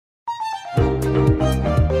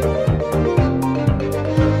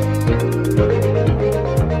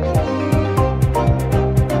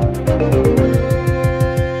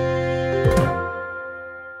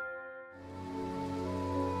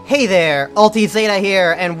Hey there, Ultizeta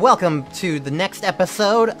here, and welcome to the next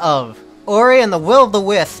episode of Ori and the Will of the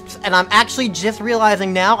Wisps. And I'm actually just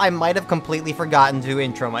realizing now I might have completely forgotten to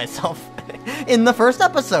intro myself in the first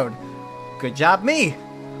episode. Good job me.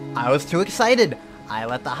 I was too excited. I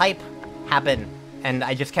let the hype happen, and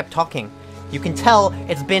I just kept talking. You can tell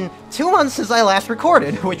it's been 2 months since I last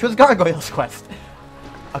recorded, which was Gargoyle's Quest.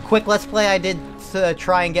 A quick Let's Play I did to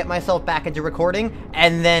try and get myself back into recording,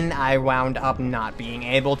 and then I wound up not being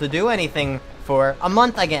able to do anything for a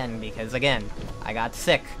month again, because again, I got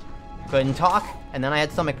sick, couldn't talk, and then I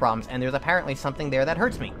had stomach problems, and there's apparently something there that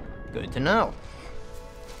hurts me. Good to know.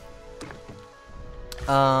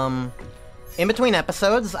 In between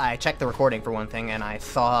episodes, I checked the recording for one thing, and I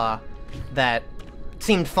saw that it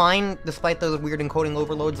seemed fine, despite those weird encoding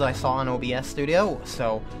overloads that I saw in OBS Studio,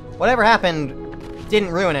 so whatever happened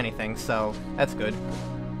didn't ruin anything, so that's good.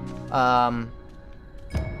 And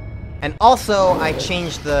also, I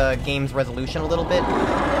changed the game's resolution a little bit.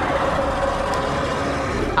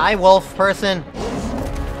 Hi, wolf person.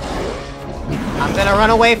 I'm gonna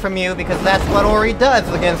run away from you, because that's what Ori does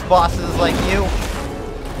against bosses like you.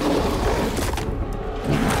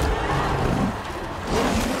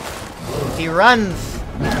 He runs.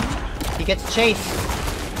 He gets chased.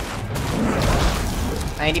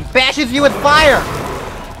 And he bashes you with fire!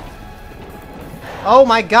 Oh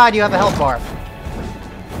my god, you have a health bar.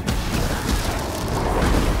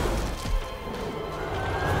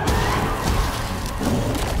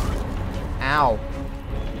 Ow.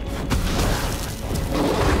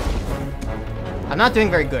 I'm not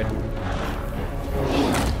doing very good.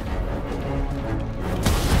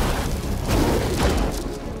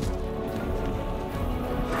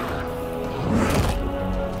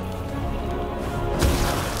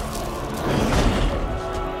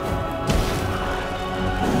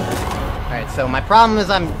 So my problem is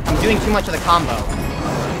I'm doing too much of the combo.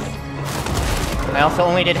 I also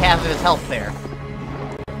only did half of his health there.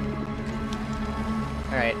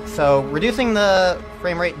 Alright, so reducing the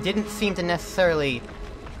frame rate didn't seem to necessarily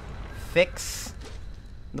fix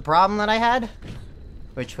the problem that I had,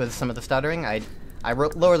 which was some of the stuttering. I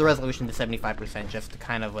lowered the resolution to 75% just to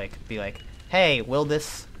kind of like be like, hey, will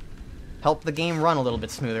this help the game run a little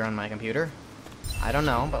bit smoother on my computer? I don't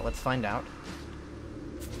know, but let's find out.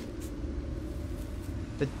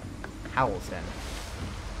 Howls then.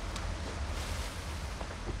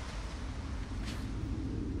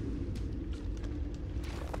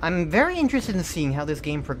 I'm very interested in seeing how this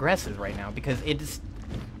game progresses right now, because it's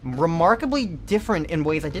remarkably different in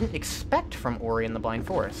ways I didn't expect from Ori and the Blind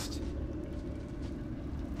Forest.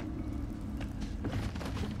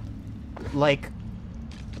 Like,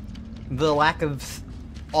 the lack of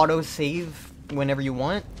autosave whenever you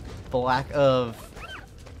want, the lack of...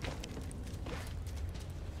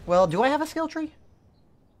 Well, do I have a skill tree?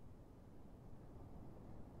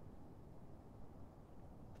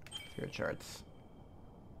 Spirit charts.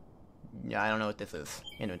 Yeah, I don't know what this is.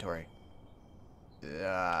 Inventory.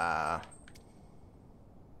 I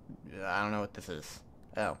don't know what this is.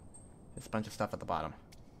 Oh. There's a bunch of stuff at the bottom.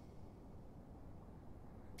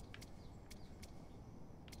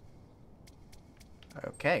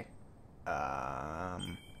 Okay.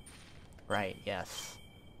 Right, yes.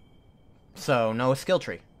 So, no skill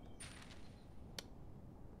tree.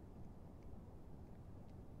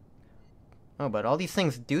 Oh, but all these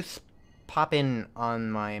things do pop in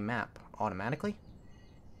on my map automatically.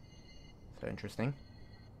 So interesting.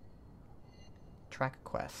 Track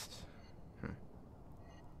quest.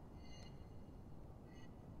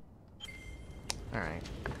 Alright.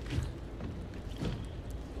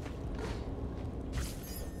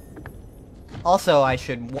 Also,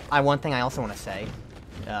 one thing I also want to say.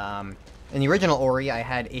 In the original Ori, I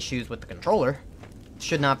had issues with the controller.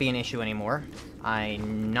 Should not be an issue anymore.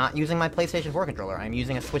 I'm not using my PlayStation 4 controller. I'm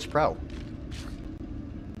using a Switch Pro.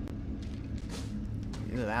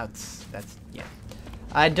 That's, yeah.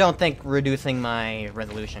 I don't think reducing my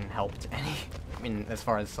resolution helped any, I mean, as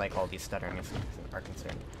far as, like, all these stuttering are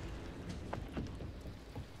concerned.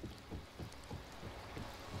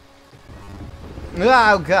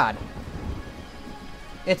 Oh, God.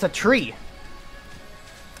 It's a tree.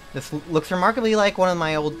 This looks remarkably like one of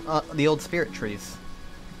my the old spirit trees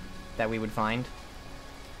that we would find.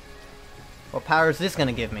 What power is this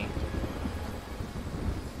gonna give me?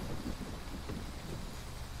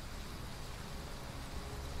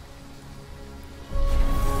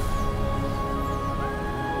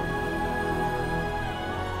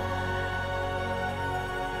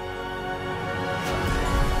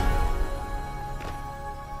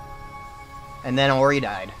 And then Ori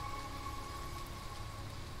died.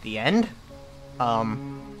 The end?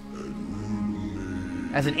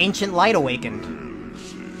 As an ancient light awakened.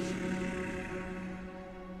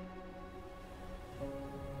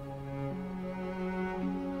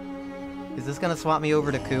 Is this gonna swap me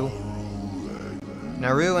over to Ku?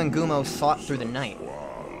 Naru and Gumo sought through the night.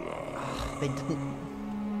 Ugh, they didn't...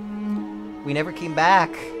 We never came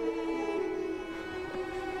back.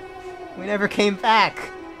 We never came back.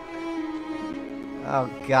 Oh,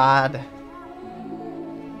 God.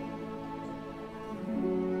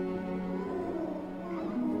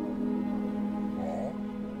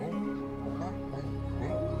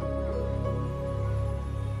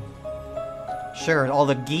 Sure, all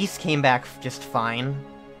the geese came back just fine.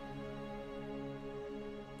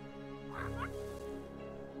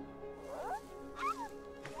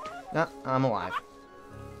 No, I'm alive.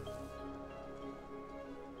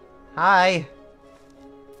 Hi!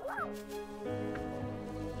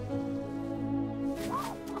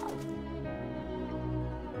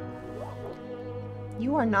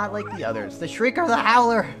 You are not like the others. The Shrieker, the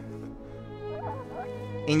Howler!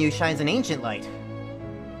 In you shines an ancient light.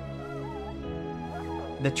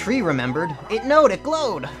 The tree remembered. It knowed, it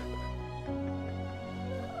glowed!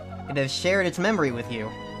 It has shared its memory with you.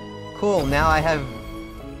 Cool, now I have...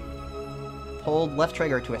 hold left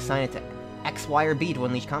trigger to assign it to X, Y, or B to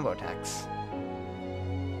unleash combo attacks.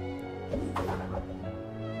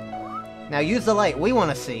 Now use the light we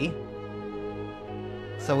want to see.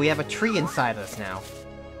 So we have a tree inside us now.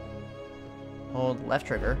 Hold left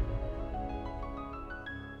trigger.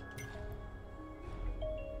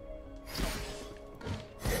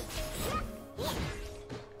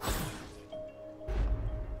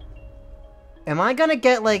 Am I gonna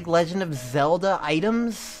get, like, Legend of Zelda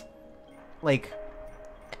items? Like,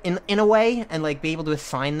 in a way? And, like, be able to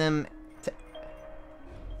assign them to...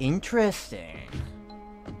 Interesting.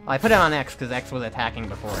 Well, I put it on X, because X was attacking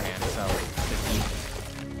beforehand, so...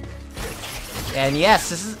 And yes,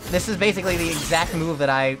 this is basically the exact move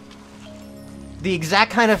that the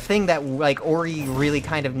exact kind of thing that, like, Ori really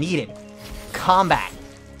kind of needed. Combat.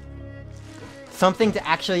 Something to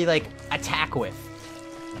actually, like, attack with.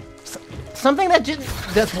 Something that just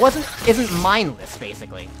isn't mindless,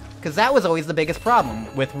 basically. Because that was always the biggest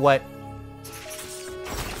problem with what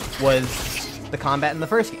was the combat in the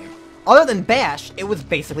first game. Other than Bash, it was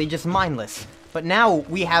basically just mindless. But now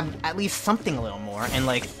we have at least something a little more, and,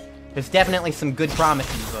 like, there's definitely some good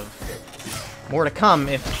promises of more to come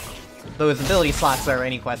if those ability slots are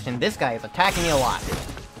any question. This guy is attacking me a lot.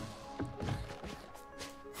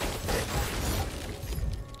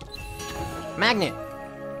 Magnet!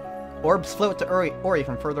 Orbs float to Ori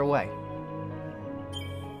from further away.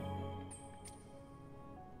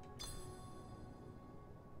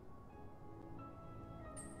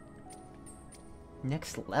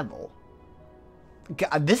 Next level?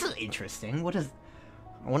 God, this is interesting. What is...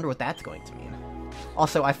 I wonder what that's going to mean.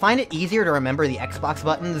 Also, I find it easier to remember the Xbox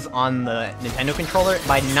buttons on the Nintendo controller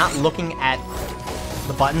by not looking at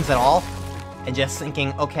the buttons at all, and just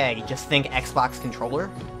thinking, okay, just think Xbox controller,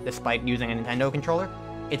 despite using a Nintendo controller.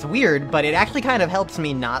 It's weird, but it actually kind of helps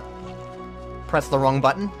me not press the wrong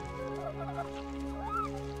button.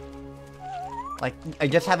 Like, I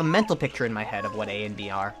just have a mental picture in my head of what A and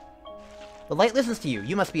B are. The light listens to you.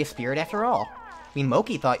 You must be a spirit after all. I mean,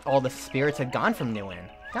 Moki thought all the spirits had gone from Newland.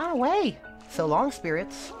 Gone away. So long,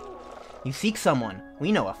 spirits. You seek someone.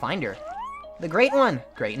 We know a finder. The Great One.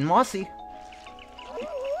 Great and Mossy.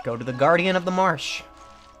 Go to the Guardian of the Marsh.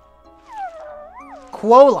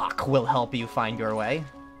 Quolok will help you find your way.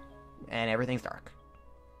 And everything's dark.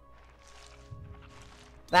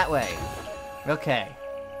 That way. Okay.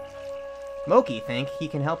 Moki think he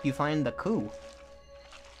can help you find the Ku.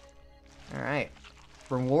 Alright.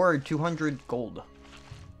 Reward 200 gold.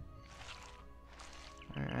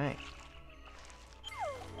 Alright.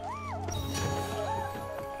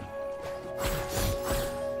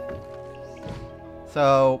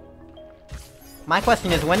 So, my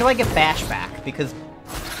question is, when do I get Bash back? Because,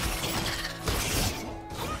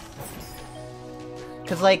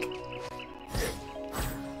 like,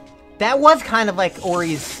 that was kind of like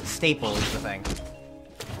Ori's staple, is the thing.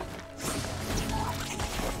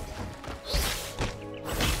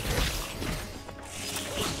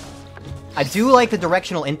 I do like the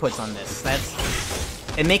directional inputs on this.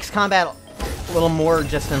 It makes combat a little more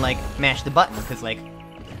just than, like, mash the button, because, like,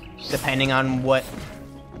 depending on what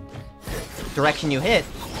direction you hit,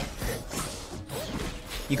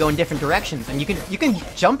 you go in different directions, and you can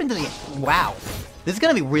jump into the... Wow. This is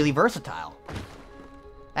gonna be really versatile.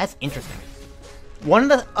 That's interesting. One of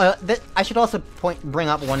the... I should also bring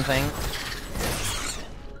up one thing.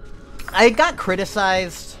 I got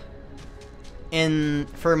criticized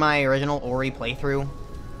for my original Ori playthrough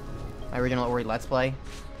My original Ori Let's Play.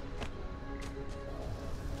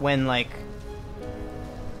 When, like,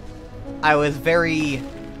 I was very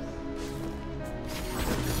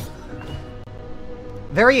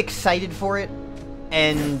excited for it,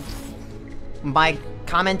 and my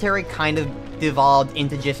commentary kind of devolved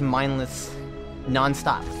into just mindless,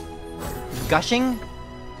 non-stop gushing.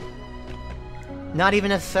 Not even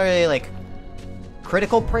necessarily, like,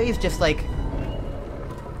 critical praise, just like...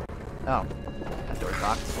 Oh. That door's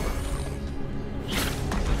locked.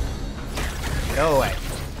 Go away.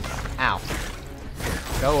 Ow.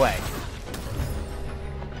 Go away.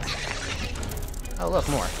 Oh, look,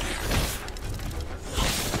 more.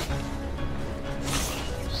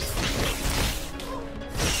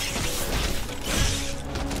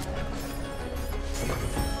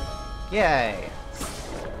 Yay.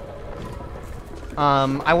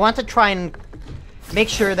 I want to try and make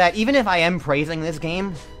sure that even if I am praising this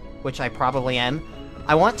game, which I probably am,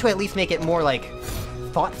 I want to at least make it more, like,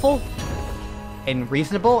 thoughtful and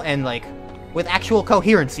reasonable and, like, with actual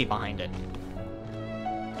coherency behind it.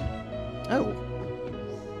 Oh.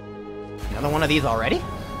 Another one of these already?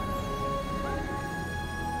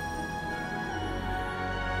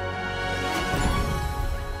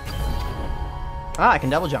 Ah, I can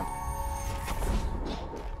double jump.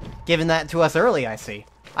 Given that to us early, I see.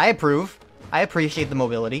 I approve. I appreciate the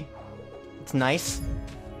mobility. It's nice.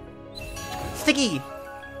 Sticky!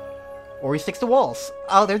 Or he sticks to walls.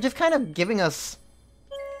 Oh, they're just kind of giving us...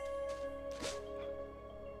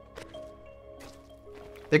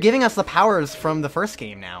 They're giving us the powers from the first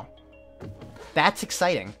game now. That's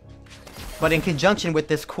exciting. But in conjunction with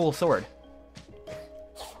this cool sword.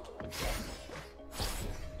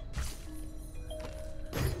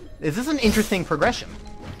 This is an interesting progression.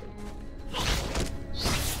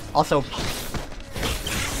 Also,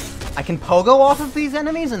 I can pogo off of these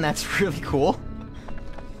enemies, and that's really cool.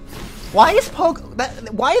 Why is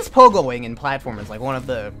pogoing in platformers like one of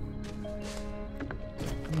the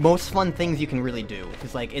most fun things you can really do?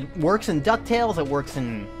 Because, like, it works in DuckTales, it works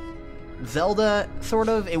in Zelda, sort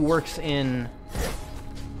of. It works in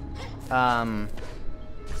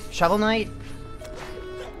Shovel Knight.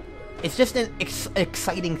 It's just an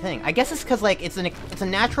exciting thing. I guess it's because, like, it's a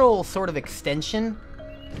natural sort of extension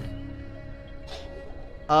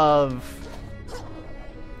of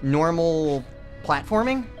normal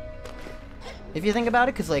platforming, if you think about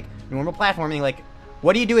it, because, like, normal platforming, like,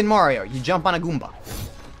 what do you do in Mario? You jump on a Goomba.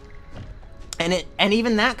 And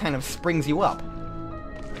even that kind of springs you up.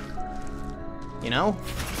 You know?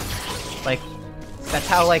 Like, that's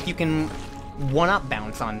how, like, you can one-up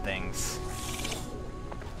bounce on things.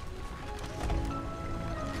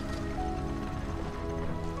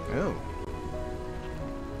 Ooh.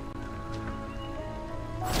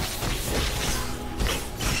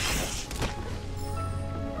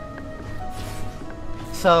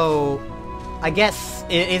 So, I guess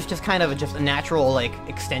it is just kind of just a natural, like,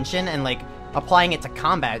 extension, and, like, applying it to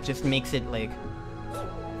combat just makes it, like,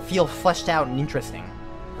 feel fleshed out and interesting,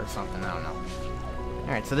 or something, I don't know.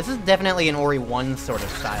 Alright, so this is definitely an Ori 1 sort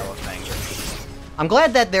of style of thing. I'm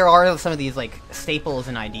glad that there are some of these, like, staples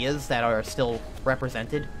and ideas that are still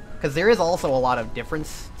represented, because there is also a lot of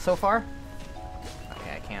difference so far.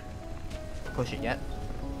 Okay, I can't push it yet.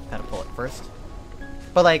 Gotta pull it first.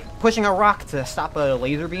 But, like, pushing a rock to stop a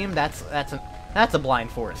laser beam, that's a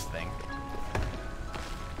blind forest thing.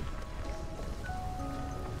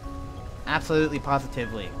 Absolutely,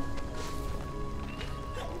 positively.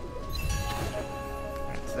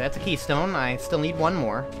 Alright, so that's a keystone. I still need one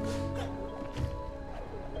more.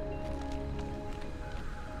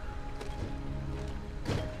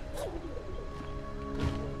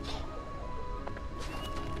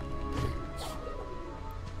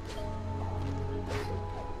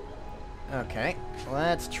 Okay,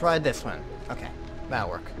 let's try this one. Okay, that'll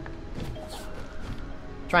work.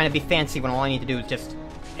 Trying to be fancy when all I need to do is just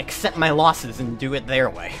accept my losses and do it their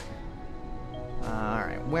way.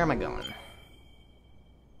 Alright, where am I going?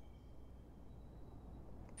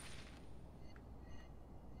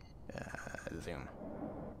 Zoom.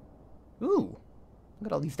 Ooh, look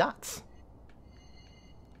at all these dots.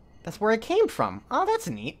 That's where it came from. Oh, that's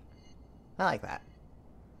neat. I like that.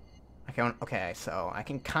 Okay, so I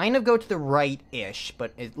can kind of go to the right-ish,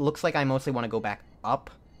 but it looks like I mostly want to go back up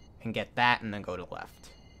and get that and then go to the left.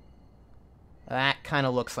 That kind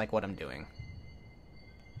of looks like what I'm doing.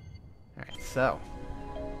 Alright, so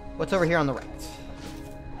what's over here on the right?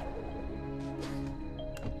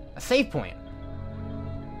 A save point.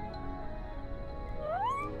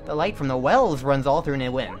 The light from the wells runs all through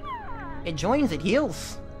Niwin. It joins, it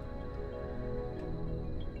heals.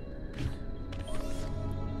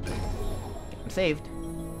 I'm saved.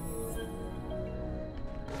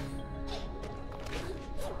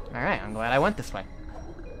 Alright, I'm glad I went this way.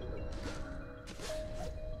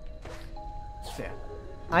 So, yeah.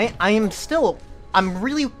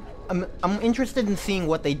 I'm interested in seeing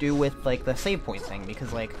what they do with, like, the save point thing,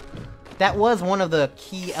 because, like, that was one of the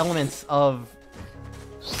key elements of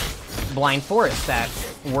Blind Forest that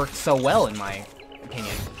worked so well, in my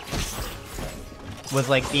opinion. Was,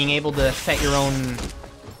 like, being able to set your own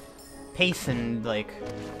pace and, like,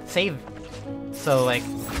 save. So, like,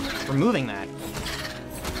 removing that.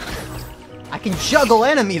 I can juggle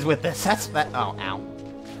enemies with this! Oh, ow.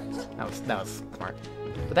 That was smart.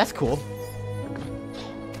 But that's cool.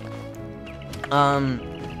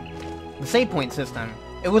 The save point system.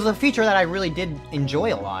 It was a feature that I really did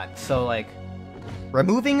enjoy a lot, so, like,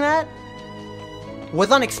 removing that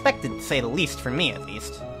was unexpected, to say the least, for me, at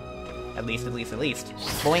least. At least.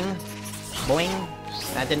 Boing. Boing.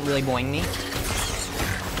 That didn't really boing me.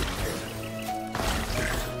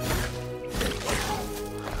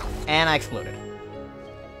 And I exploded.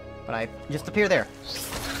 But I just appear there.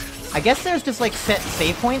 I guess there's just, like, set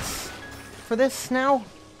save points for this now?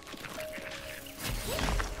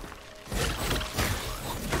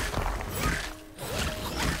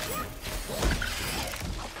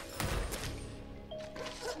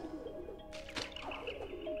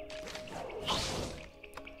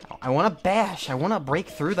 I want to bash. I want to break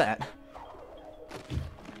through that.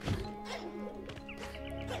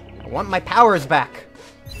 I want my powers back.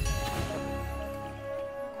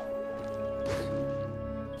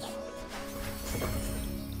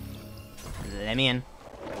 Let me in.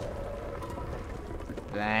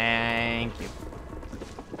 Thank you.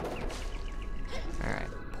 Alright.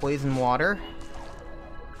 Poison water.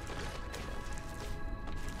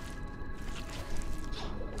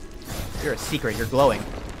 You're a secret. You're glowing.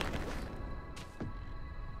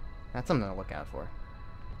 That's something to look out for.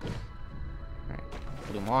 Alright.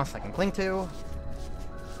 Blue moss I can cling to.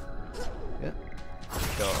 Yep.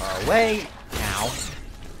 Go away. Ow.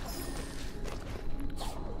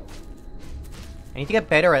 I need to get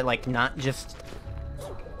better at, like, not just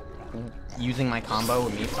using my combo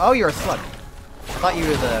immediately. Oh, you're a slug. I thought you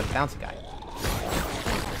were the bouncy guy.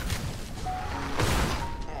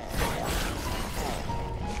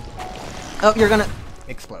 Oh, you're gonna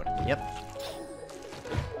explode. Yep.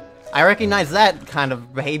 I recognize that kind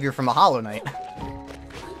of behavior from a Hollow Knight.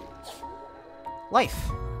 Life.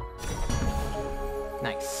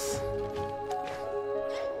 Nice.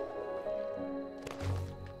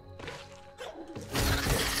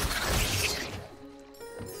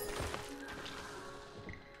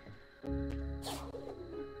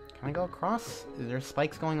 Can I go across? Is there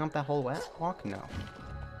spikes going up that whole walk? No.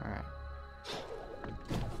 Alright.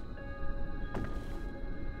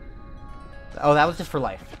 Oh, that was just for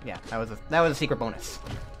life. Yeah, that was a secret bonus.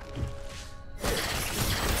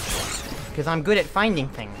 Because I'm good at finding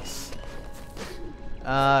things.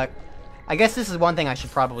 I guess this is one thing I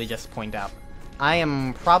should probably just point out. I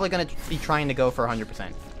am probably going to be trying to go for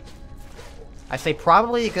 100%. I say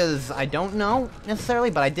probably because I don't know,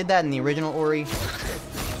 necessarily, but I did that in the original Ori.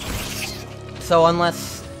 So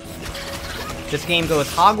unless this game goes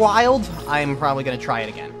hog wild, I'm probably going to try it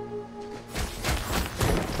again.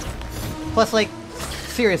 Plus, like,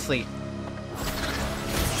 seriously,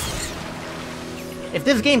 if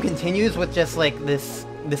this game continues with just, like, this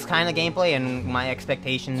kind of gameplay and my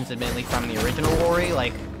expectations, admittedly, from the original Ori,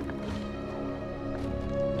 like,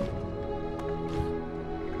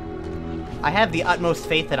 I have the utmost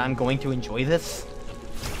faith that I'm going to enjoy this.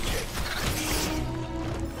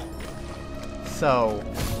 So...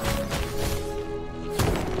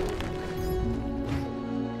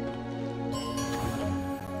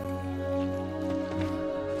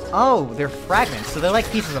 Oh, they're fragments, so they're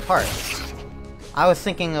like pieces of parts. I was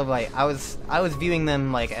thinking of, like, I was viewing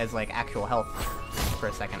them, like, as, like, actual health for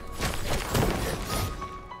a second.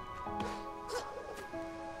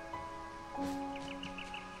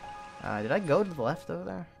 Did I go to the left over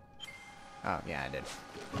there? Oh, yeah, I did.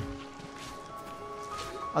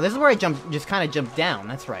 Oh, this is where I just kind of jumped down,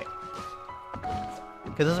 that's right.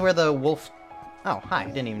 Because this is where the wolf... Oh, hi, I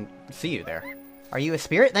didn't even see you there. Are you a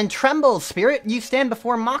spirit? Then tremble, spirit! You stand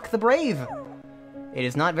before Mock the Brave! It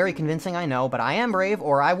is not very convincing, I know, but I am brave,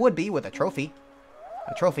 or I would be with a trophy.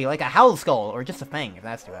 A trophy like a howl skull, or just a fang, if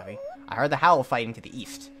that's too heavy. I heard the howl fighting to the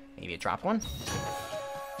east. Maybe it dropped one?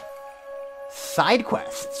 Side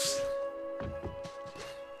quests!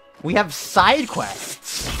 We have side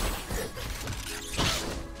quests!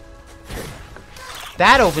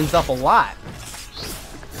 That opens up a lot.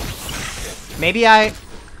 Maybe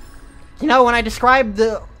you know, when I described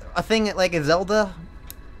a thing like a Zelda,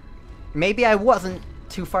 maybe I wasn't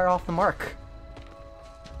too far off the mark.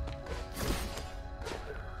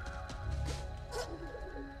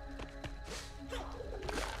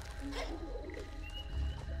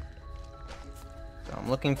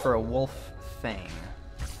 looking for a wolf fang.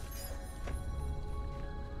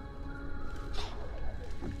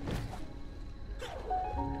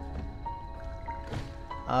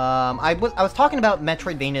 I was talking about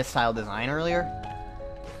Metroidvania style design earlier,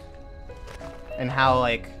 and how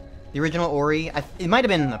like the original Ori, it might have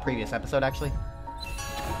been in the previous episode actually.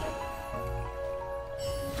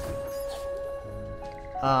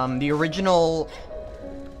 The original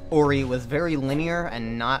Ori was very linear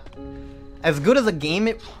and not as good as a game,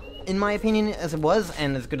 in my opinion, as it was,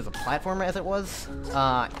 and as good as a platformer as it was.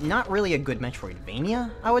 Not really a good Metroidvania,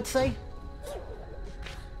 I would say.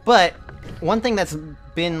 But one thing that's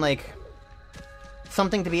been, like,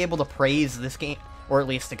 something to be able to praise this game, or at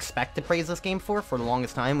least expect to praise this game for the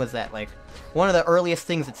longest time, was that, like, one of the earliest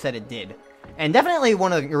things it said it did. And definitely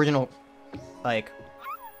one of the original, like,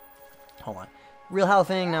 hold on. Real hell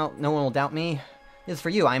thing, now no one will doubt me. This is for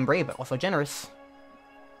you, I am brave but also generous.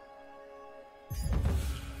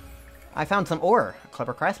 I found some ore. A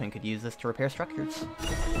clever craftsman could use this to repair structures.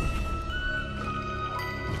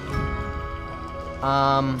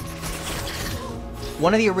 One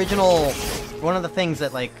of the things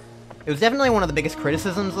that, like, it was definitely one of the biggest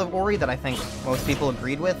criticisms of Ori that I think most people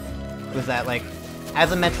agreed with, was that, like,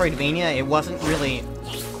 as a Metroidvania, it wasn't really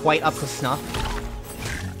quite up to snuff.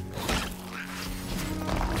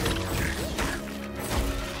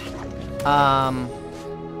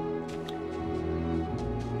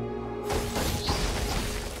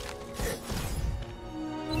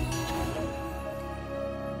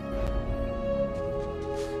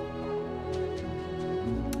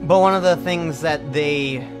 But one of the things that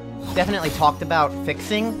they definitely talked about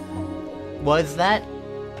fixing was that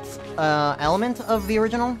element of the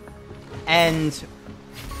original, and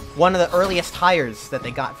one of the earliest hires that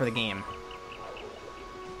they got for the game.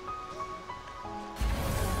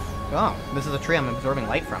 Oh, this is a tree I'm absorbing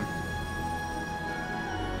light from.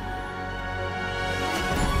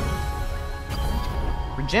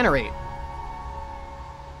 Regenerate.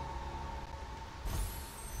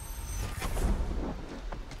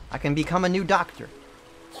 I can become a new doctor.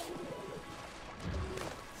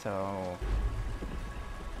 So...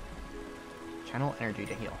 channel energy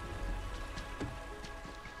to heal.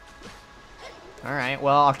 Alright,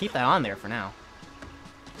 well, I'll keep that on there for now.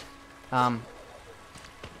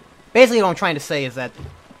 Basically what I'm trying to say is that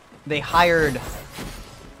they hired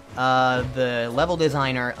the level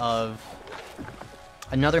designer of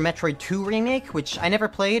another Metroid 2 remake, which I never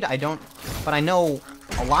played, but I know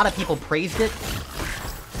a lot of people praised it.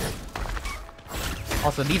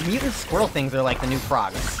 Also, these mutant squirrel things are like the new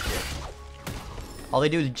frogs. All they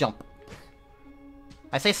do is jump.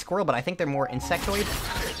 I say squirrel, but I think they're more insectoid.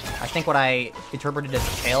 I think what I interpreted as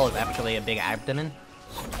a tail is actually a big abdomen.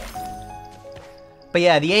 But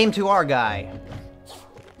yeah, the AIM-2R guy.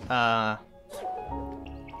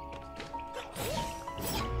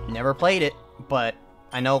 Never played it, but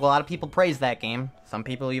I know a lot of people praise that game. Some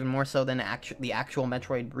people even more so than the actual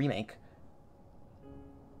Metroid remake.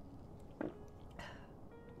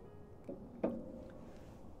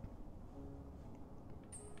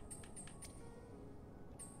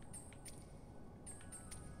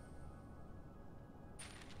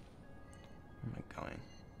 Where am I going?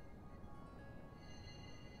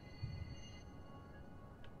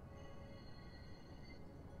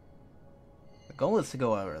 The goal is to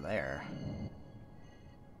go over there.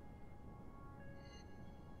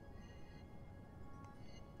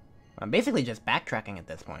 I'm basically just backtracking at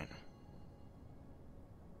this point.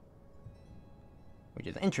 Which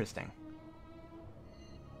is interesting.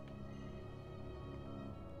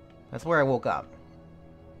 That's where I woke up.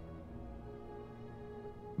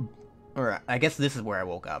 Or, I guess this is where I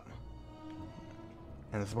woke up.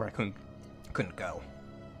 And this is where I couldn't go.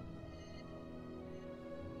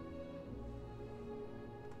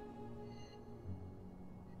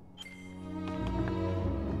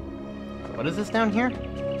 What is this down here?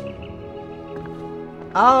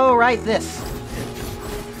 Oh, right, this.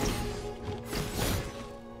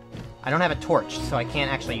 I don't have a torch, so I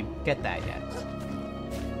can't actually get that yet.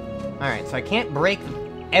 Alright, so I can't break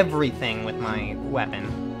everything with my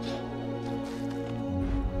weapon.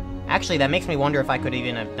 Actually, that makes me wonder if I could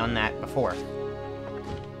even have done that before.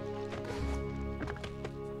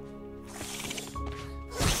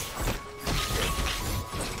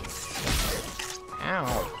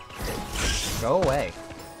 Ow. Go away.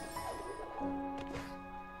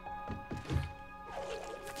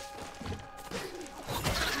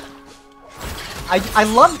 I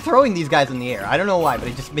love throwing these guys in the air. I don't know why, but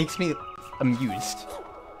it just makes me amused.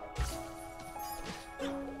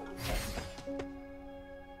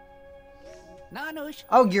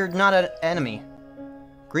 Oh, you're not an enemy.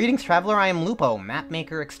 Greetings, traveler. I am Lupo,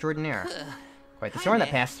 mapmaker extraordinaire. Quite the storm that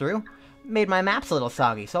passed through. Made my maps a little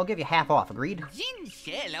soggy, so I'll give you half off, agreed?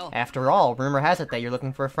 After all, rumor has it that you're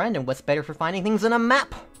looking for a friend, and what's better for finding things than a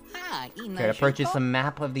map? Care to purchase a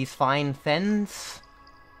map of these fine fens?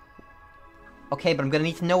 Okay, but I'm gonna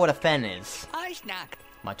need to know what a fen is.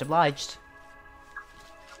 Much obliged.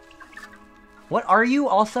 What are you,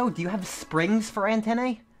 also? Do you have springs for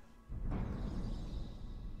antennae?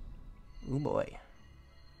 Ooh boy.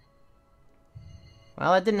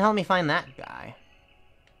 Well, that didn't help me find that guy.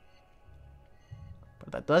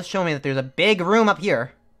 But that does show me that there's a big room up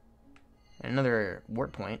here. And another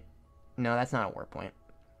warp point. No, that's not a warp point.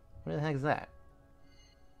 What the heck is that?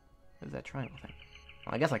 What is that triangle thing?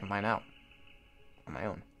 Well, I guess I can find out. On my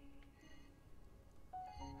own.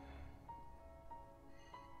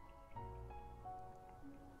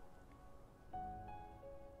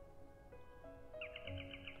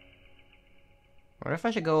 What if I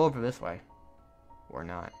should go over this way? Or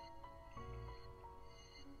not?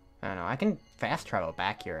 I don't know, I can fast travel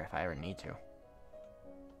back here if I ever need to.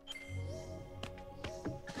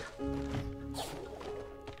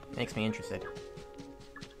 Makes me interested.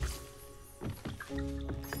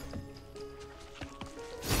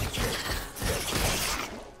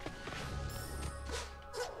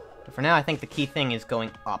 But for now, I think the key thing is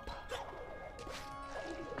going up.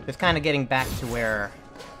 Just kind of getting back to where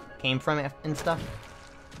it came from and stuff.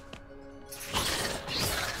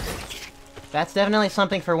 That's definitely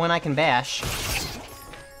something for when I can bash.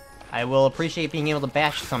 I will appreciate being able to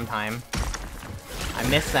bash sometime. I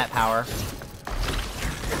miss that power.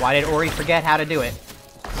 Why did Ori forget how to do it?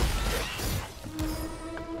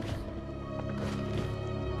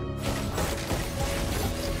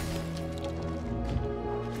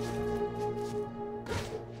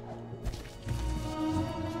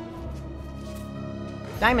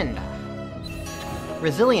 Diamond.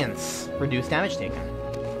 Resilience. Reduced damage taken.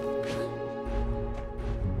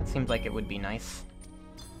 That seems like it would be nice.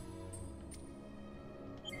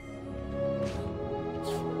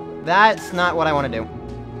 That's not what I want to do.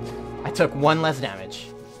 I took one less damage.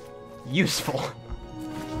 Useful.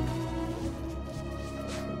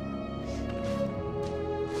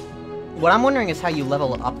 What I'm wondering is how you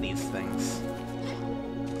level up these things.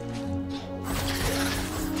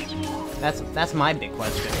 That's my big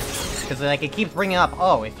question. Because like it keeps bringing up,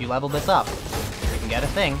 oh, if you level this up, you can get a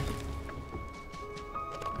thing.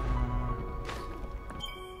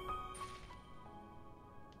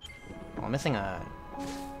 Oh, I'm missing a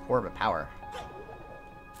orb of power.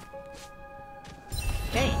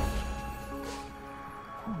 Okay.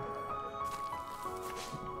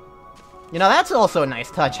 You know, that's also a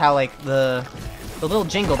nice touch, how, like, the little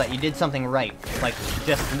jingle that you did something right, like,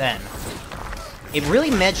 just then. It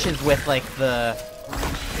really meshes with, like, the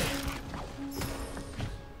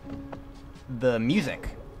music.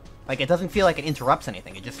 Like, it doesn't feel like it interrupts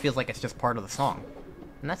anything, it just feels like it's just part of the song.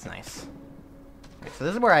 And that's nice. Okay, so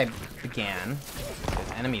this is where I began.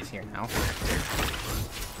 There's enemies here now.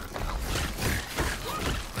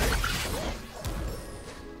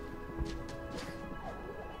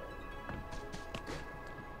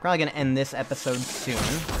 Probably gonna end this episode soon.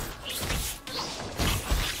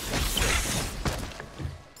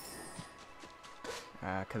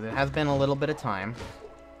 Because it has been a little bit of time.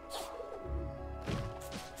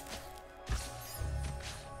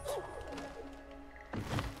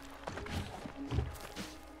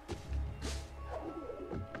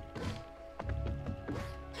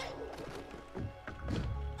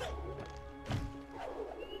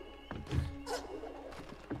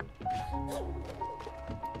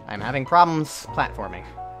 I'm having problems platforming.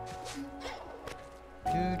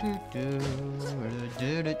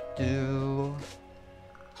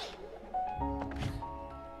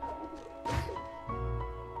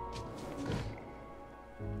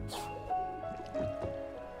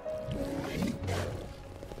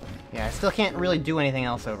 Yeah, I still can't really do anything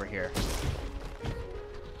else over here.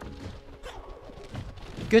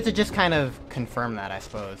 Good to just kind of confirm that, I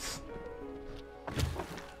suppose.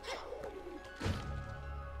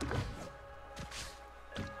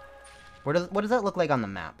 What does that look like on the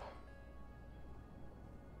map?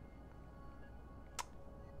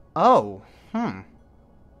 Oh,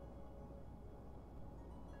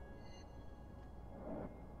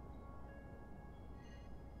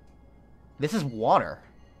 This is water.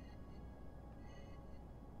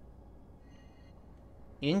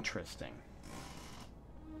 Interesting.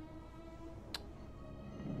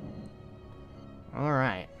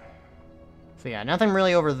 Alright. So yeah, nothing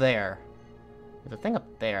really over there. There's a thing up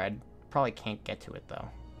there. I probably can't get to it, though.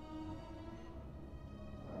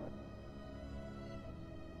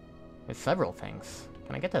 There's several things.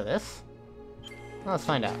 Can I get to this? Well, let's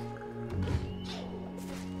find out.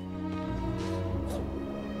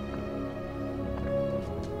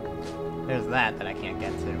 There's that I can't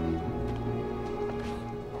get to.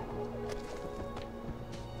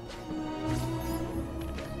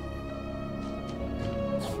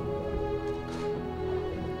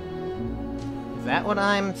 Is that what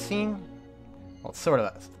I'm seeing? Well, sort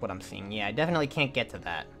of that's what I'm seeing. Yeah, I definitely can't get to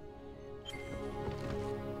that.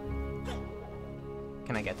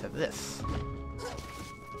 Can I get to this?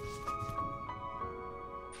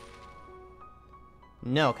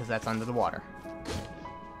 No, because that's under the water.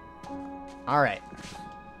 Alright.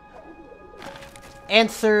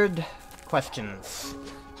 Answered questions.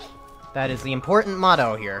 That is the important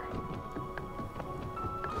motto here.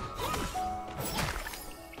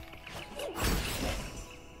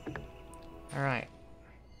 Alright.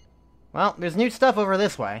 Well, there's new stuff over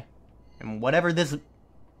this way. And whatever this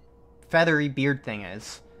feathery beard thing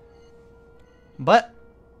is. But,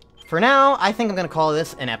 for now, I think I'm gonna call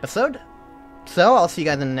this an episode. So, I'll see you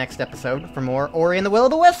guys in the next episode for more Ori and the Will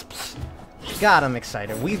of the Wisps! God, I'm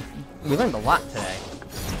excited. We learned a lot today.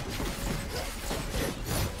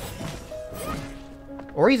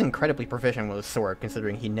 Ori's incredibly proficient with his sword,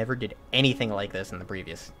 considering he never did anything like this in the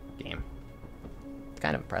previous game. It's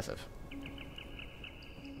kind of impressive.